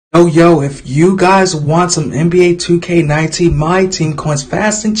Yo, if you guys want some NBA 2K19 My Team coins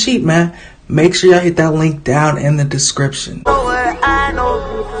fast and cheap, man, make sure y'all hit that link down in the description.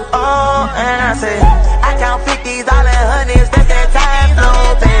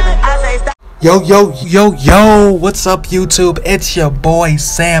 Yo, what's up YouTube? It's your boy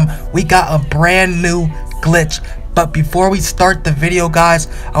Sam. We got a brand new glitch. But before we start the video, guys,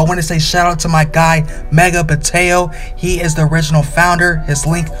 I want to say shout out to my guy, Mega Bateo. He is the original founder. His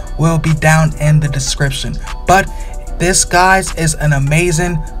link will be down in the description. But this, guys, is an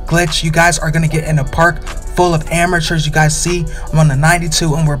amazing glitch. You guys are going to get in a park full of amateurs. You guys see, I'm on the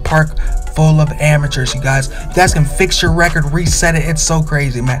 92 and we're park full of amateurs. You guys can fix your record, reset it. It's so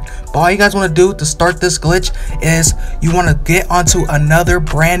crazy, man. But all you guys want to do to start this glitch is you want to get onto another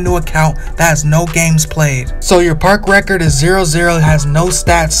brand new account that has no games played. So your park record is 0-0, has no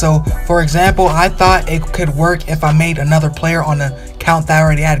stats. So for example, I thought it could work if I made another player on the account that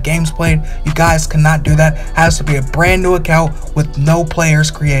already had games played. You guys cannot do that. It has to be a brand new account with no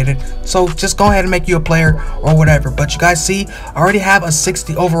players created. So just go ahead and make you a player or whatever. But you guys see, I already have a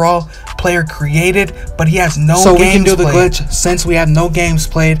 60 overall player created, but he has no games played. So we can do the glitch since we have no games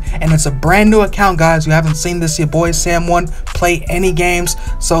played, and it's a brand new account, guys. You haven't seen this, your boy Sam 1 play any games,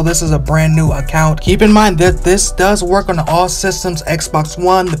 so this is a brand new account. Keep in mind that this does work on all systems: Xbox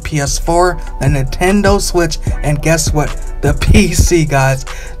One, the PS4, the Nintendo Switch, and guess what, the PC, guys.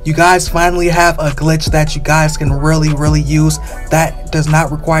 You guys finally have a glitch that you guys can really use that does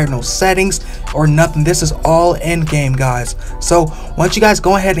not require no settings or nothing. This is all in game, guys. So once you guys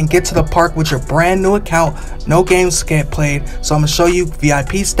go ahead and get to the park with your brand new account, no games get played. So I'm gonna show you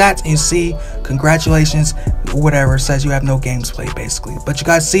VIP stats and you see, congratulations, whatever, it says you have no games played basically. But you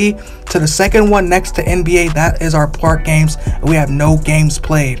guys see to the second one next to NBA, that is our park games, and we have no games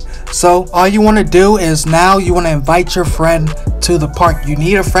played. So all you want to do is now you want to invite your friend to the park. You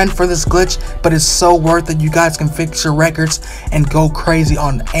need a friend for this glitch, but it's so worth it. You guys can fix your records and go crazy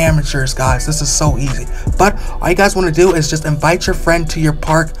on amateurs, guys. This is so easy. But all you guys want to do is just invite your friend to your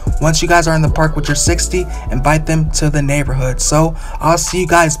park. Once you guys are in the park with your 60, invite them to the neighborhood. So I'll see you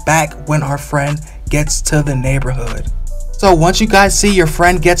guys back when our friend gets to the neighborhood. So once you guys see your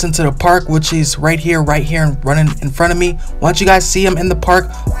friend gets into the park, which is right here and running in front of me, once you guys see him in the park,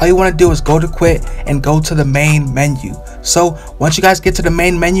 all you want to do is go to quit and go to the main menu. So once you guys get to the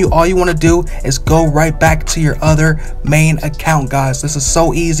main menu, all you want to do is go right back to your other main account, guys. This is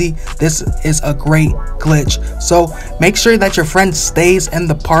so easy. This is a great glitch. So make sure that your friend stays in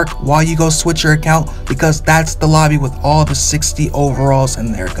the park while you go switch your account, because that's the lobby with all the 60 overalls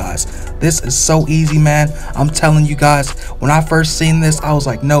in there, guys. This is so easy, man. I'm telling you guys, when I first seen this, I was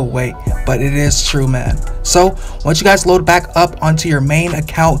like, no way, but it is true, man. So once you guys load back up onto your main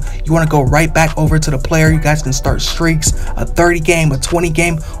account, you want to go right back over to the player. You guys can start streaks, a 30 game, a 20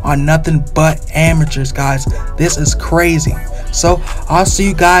 game on nothing but amateurs, guys. This is crazy. So I'll see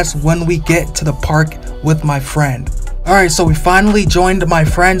you guys when we get to the park with my friend. Alright, so we finally joined my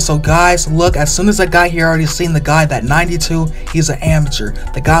friend. So guys, look, as soon as I got here, I already seen the guy, that 92, he's an amateur.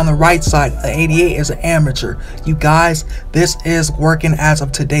 The guy on the right side, the 88, is an amateur. You guys, this is working as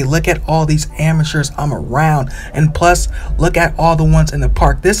of today. Look at all these amateurs I'm around, and plus look at all the ones in the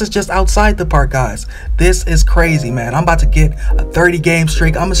park. This is just outside the park, guys. This is crazy, man. I'm about to get a 30 game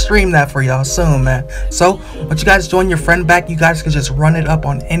streak. I'm gonna stream that for y'all soon, man. So once you guys join your friend back, you guys can just run it up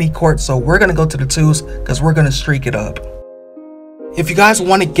on any court. So we're gonna go to the 2s because we're gonna streak it up. If you guys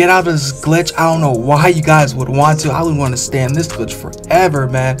want to get out of this glitch, I don't know why you guys would want to. I would want to stay in this glitch forever,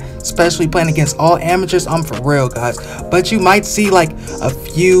 man. Especially playing against all amateurs. I'm for real, guys. But you might see like a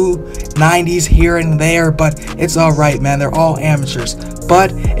few 90s here and there, but it's alright, man. They're all amateurs.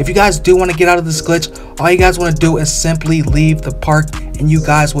 But if you guys do want to get out of this glitch, all you guys want to do is simply leave the park, and you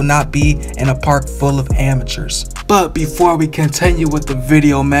guys will not be in a park full of amateurs. But before we continue with the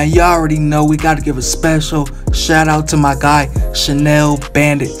video, man, you already know we got to give a special shout out to my guy Chanel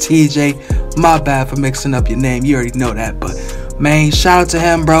Bandit TJ. My bad for mixing up your name, you already know that, but man, shout out to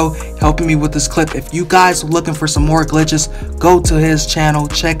him, bro, helping me with this clip. If you guys are looking for some more glitches, go to his channel,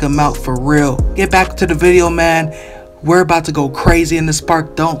 check him out for real. Get back to the video, man. We're about to go crazy in this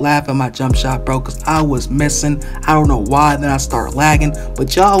park. Don't laugh at my jump shot, bro, because I was missing. I don't know why. Then I start lagging.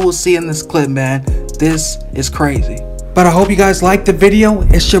 But y'all will see in this clip, man. This is crazy. But I hope you guys liked the video.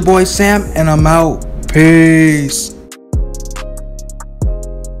 It's your boy Sam, and I'm out. Peace.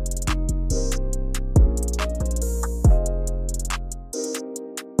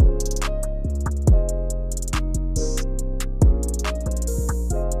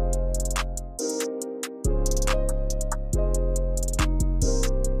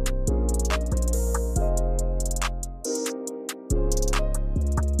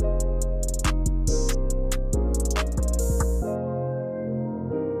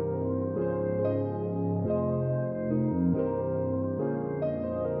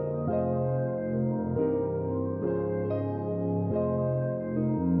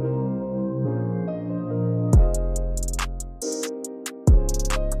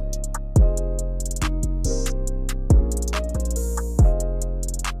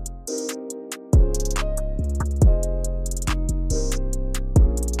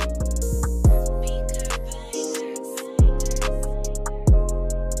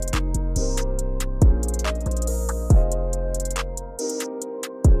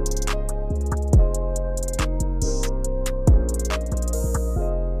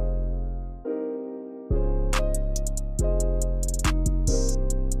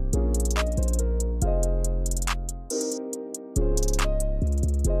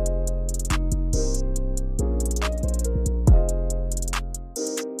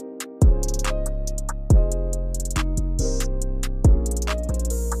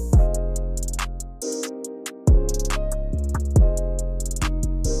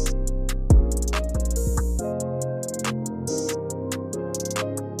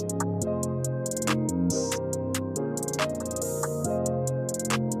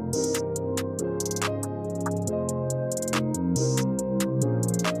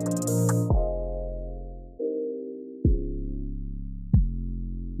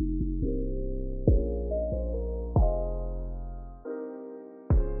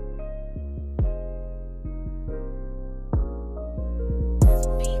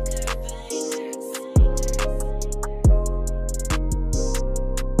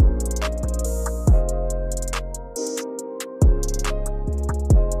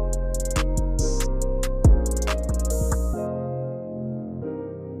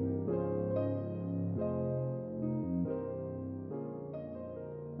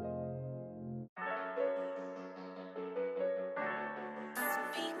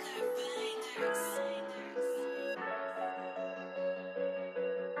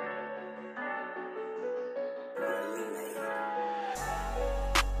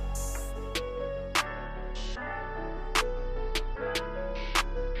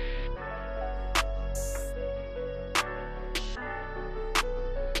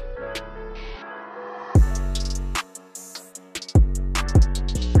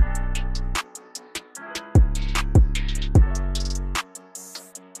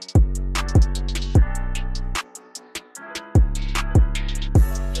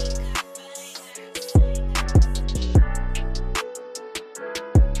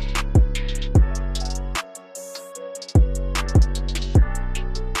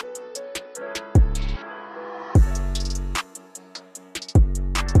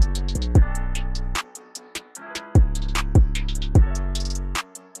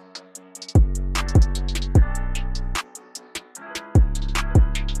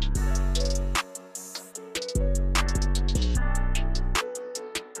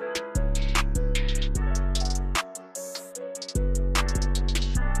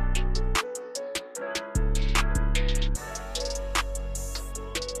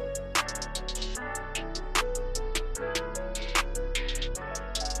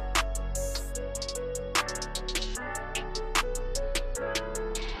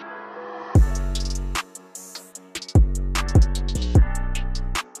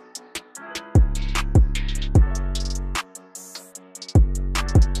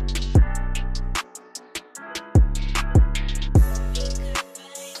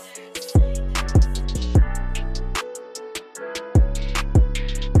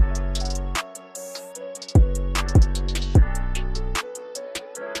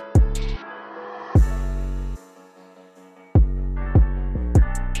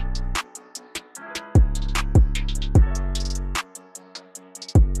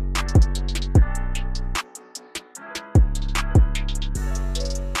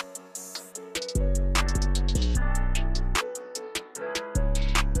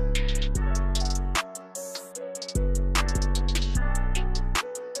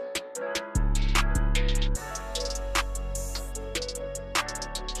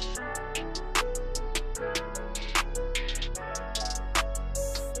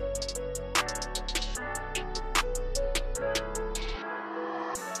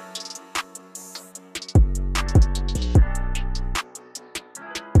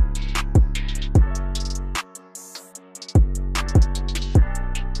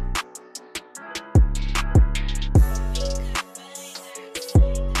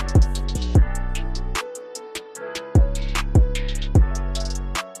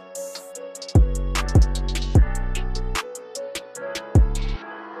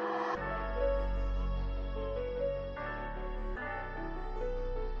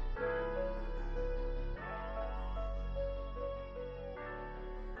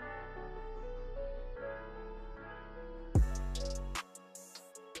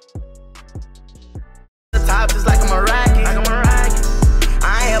 just like I'm a racket.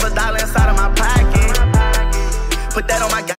 I ain't have a dollar inside of my pocket. Put that on my